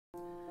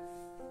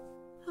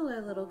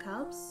Little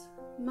Cubs,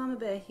 Mama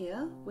Bear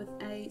here with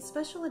a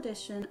special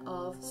edition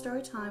of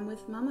Storytime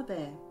with Mama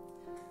Bear.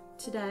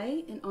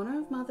 Today, in honour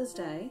of Mother's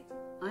Day,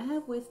 I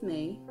have with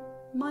me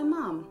my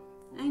mum,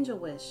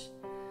 Angelwish.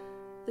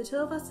 The two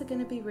of us are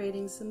going to be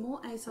reading some more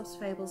Aesop's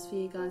Fables for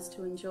you guys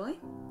to enjoy.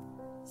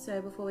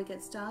 So before we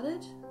get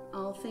started,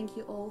 I'll thank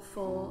you all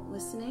for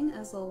listening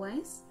as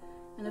always,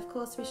 and of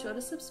course be sure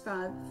to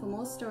subscribe for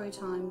more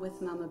Storytime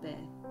with Mama Bear.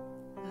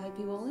 I hope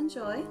you all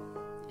enjoy,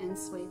 and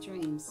sweet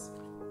dreams.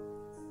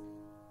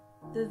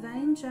 The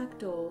Vain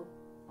Jackdaw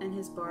and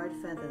His Borrowed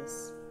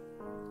Feathers.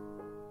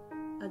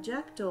 A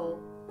jackdaw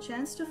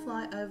chanced to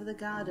fly over the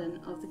garden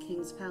of the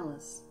king's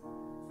palace.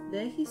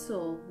 There he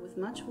saw, with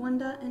much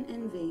wonder and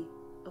envy,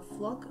 a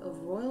flock of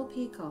royal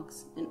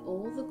peacocks in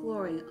all the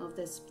glory of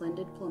their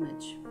splendid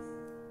plumage.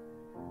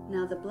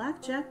 Now the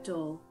black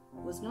jackdaw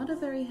was not a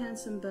very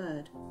handsome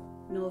bird,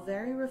 nor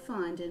very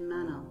refined in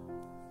manner,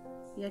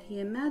 yet he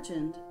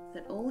imagined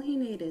that all he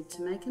needed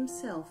to make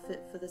himself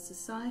fit for the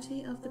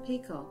society of the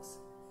peacocks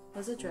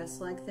was a dress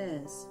like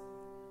theirs.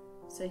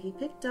 So he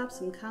picked up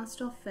some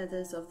cast-off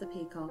feathers of the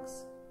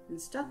peacocks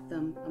and stuck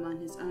them among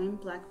his own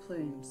black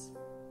plumes.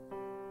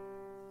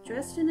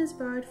 Dressed in his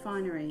borrowed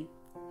finery,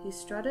 he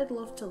strutted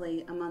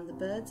loftily among the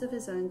birds of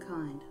his own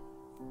kind.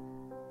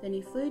 Then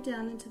he flew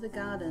down into the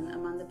garden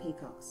among the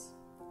peacocks.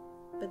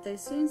 But they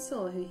soon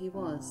saw who he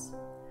was.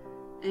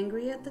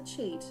 Angry at the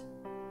cheat,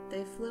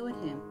 they flew at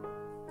him,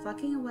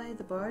 plucking away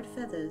the borrowed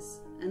feathers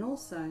and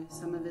also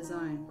some of his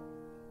own.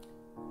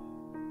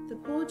 The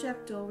poor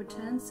jackdaw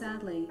returned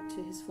sadly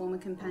to his former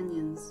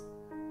companions.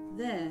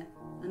 There,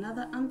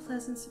 another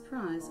unpleasant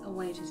surprise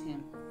awaited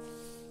him.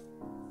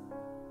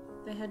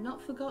 They had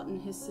not forgotten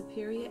his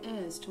superior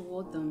airs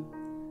toward them,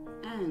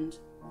 and,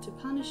 to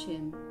punish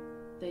him,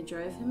 they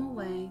drove him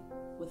away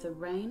with a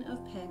rain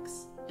of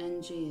pecks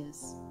and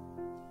jeers.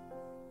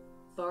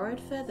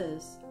 Borrowed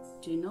feathers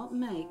do not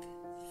make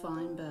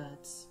fine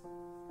birds.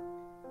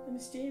 The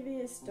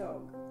Mischievous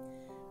Dog.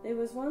 There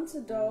was once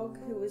a dog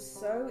who was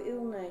so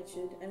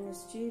ill-natured and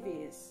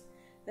mischievous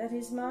that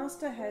his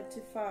master had to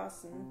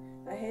fasten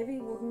a heavy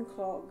wooden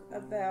clog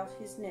about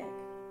his neck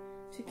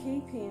to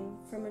keep him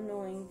from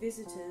annoying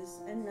visitors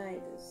and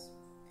neighbours.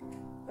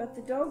 But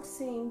the dog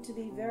seemed to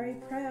be very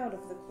proud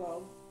of the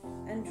clog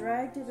and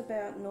dragged it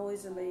about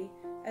noisily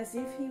as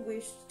if he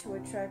wished to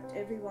attract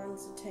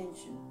everyone's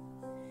attention.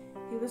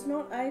 He was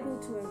not able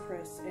to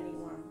impress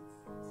anyone.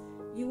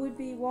 "You would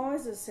be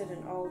wiser," said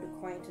an old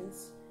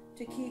acquaintance,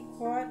 "to keep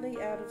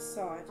quietly out of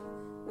sight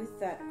with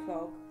that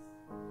clog.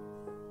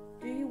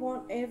 Do you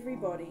want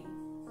everybody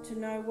to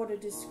know what a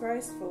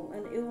disgraceful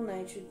and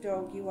ill-natured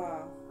dog you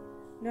are?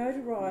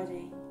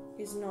 Notoriety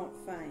is not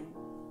fame."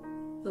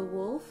 The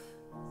Wolf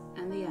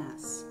and the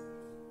Ass.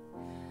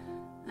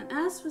 An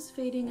ass was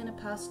feeding in a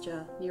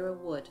pasture near a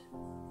wood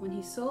when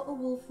he saw a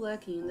wolf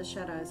lurking in the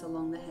shadows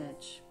along the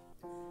hedge.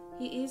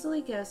 He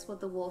easily guessed what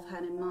the wolf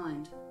had in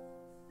mind,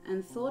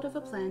 and thought of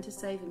a plan to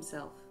save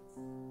himself.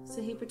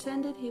 So he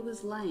pretended he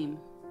was lame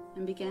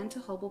and began to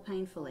hobble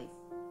painfully.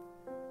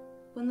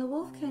 When the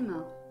wolf came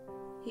up,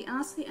 he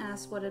asked the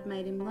ass what had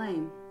made him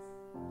lame,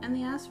 and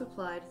the ass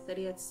replied that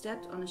he had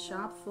stepped on a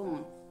sharp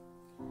thorn.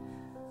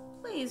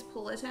 "Please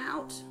pull it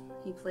out,"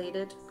 he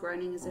pleaded,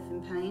 groaning as if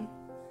in pain.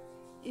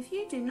 "If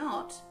you do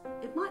not,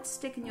 it might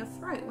stick in your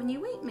throat when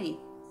you eat me."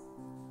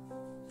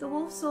 The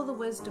wolf saw the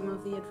wisdom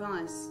of the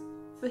advice,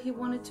 for he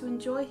wanted to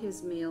enjoy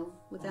his meal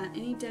without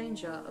any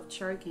danger of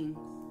choking.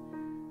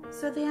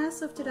 So the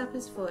ass lifted up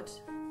his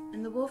foot,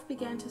 and the wolf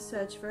began to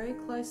search very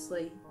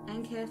closely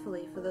and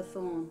carefully for the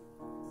thorn.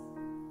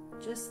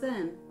 Just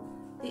then,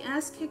 the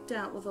ass kicked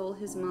out with all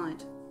his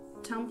might,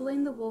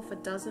 tumbling the wolf a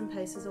dozen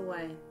paces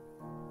away,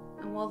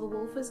 and while the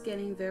wolf was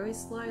getting very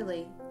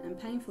slowly and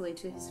painfully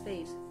to his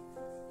feet,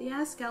 the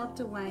ass galloped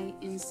away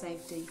in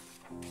safety.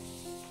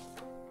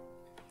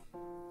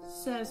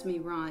 "Serves me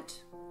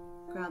right,"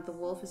 growled the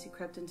wolf as he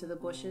crept into the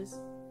bushes.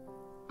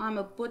 "I'm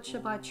a butcher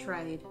by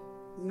trade,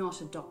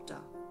 not a doctor.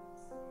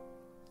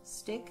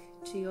 Stick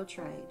to your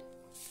trade."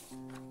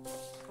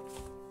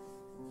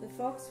 The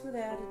Fox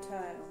Without a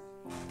Tail.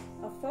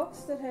 A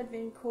fox that had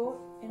been caught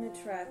in a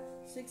trap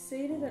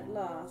succeeded at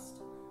last,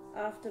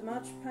 after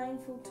much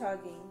painful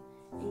tugging,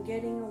 in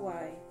getting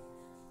away,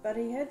 but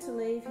he had to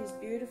leave his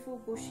beautiful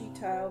bushy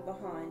tail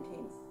behind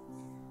him.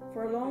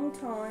 For a long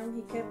time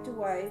he kept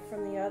away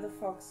from the other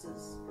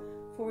foxes,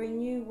 for he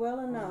knew well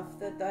enough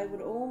that they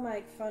would all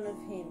make fun of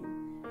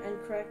him and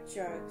crack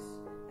jokes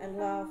and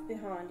laugh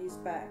behind his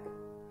back.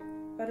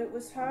 But it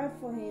was hard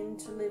for him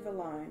to live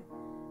alone,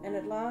 and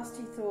at last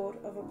he thought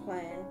of a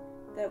plan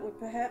that would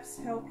perhaps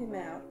help him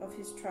out of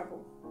his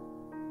trouble.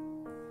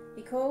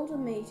 He called a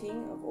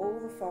meeting of all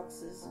the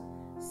foxes,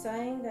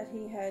 saying that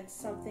he had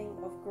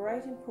something of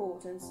great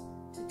importance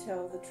to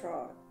tell the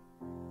tribe.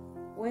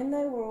 When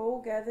they were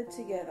all gathered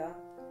together,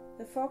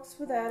 the Fox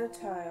Without a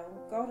Tail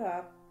got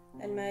up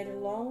and made a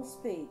long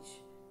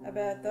speech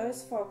about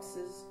those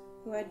foxes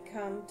who had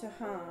come to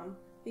harm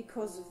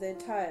because of their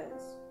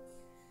tails.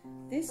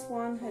 This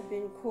one had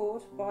been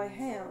caught by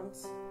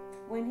hounds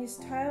when his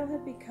tail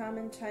had become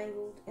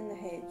entangled in the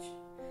hedge.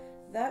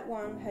 That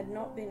one had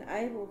not been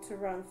able to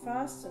run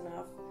fast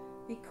enough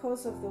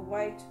because of the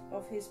weight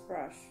of his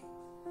brush.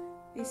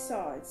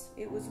 Besides,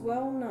 it was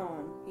well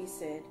known, he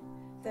said,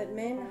 that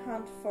men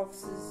hunt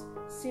foxes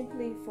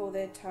simply for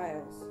their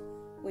tails,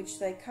 which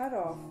they cut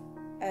off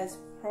as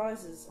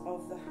prizes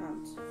of the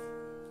hunt.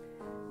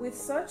 With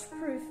such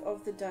proof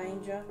of the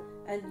danger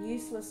and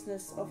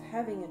uselessness of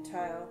having a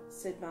tail,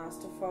 said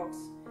Master Fox,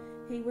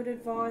 he would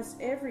advise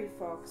every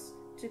fox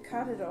to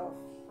cut it off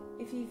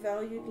if he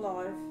valued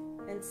life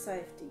and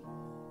safety.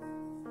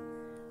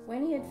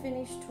 When he had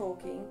finished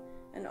talking,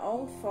 an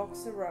old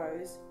fox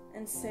arose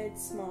and said,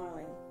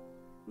 smiling,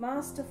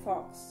 "Master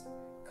Fox,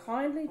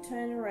 kindly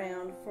turn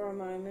around for a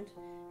moment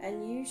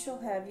and you shall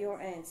have your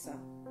answer."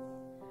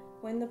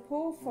 When the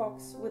poor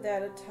fox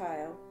without a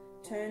tail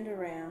turned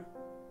around,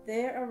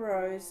 there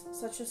arose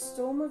such a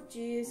storm of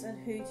jeers and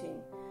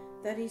hooting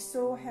that he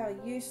saw how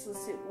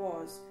useless it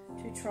was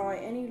to try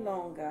any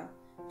longer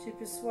to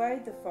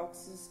persuade the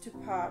foxes to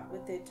part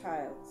with their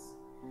tails.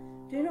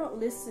 Do not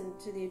listen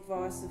to the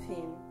advice of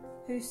him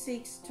who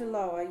seeks to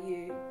lower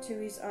you to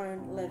his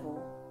own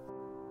level.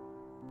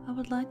 I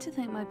would like to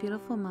thank my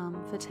beautiful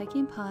mum for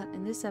taking part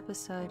in this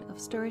episode of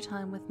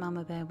Storytime with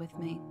Mama Bear with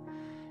me.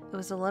 It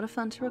was a lot of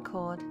fun to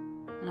record,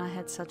 and I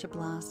had such a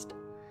blast.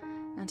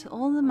 And to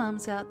all the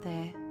mums out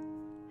there,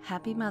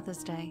 happy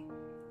Mother's Day.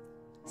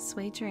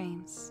 Sweet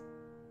dreams.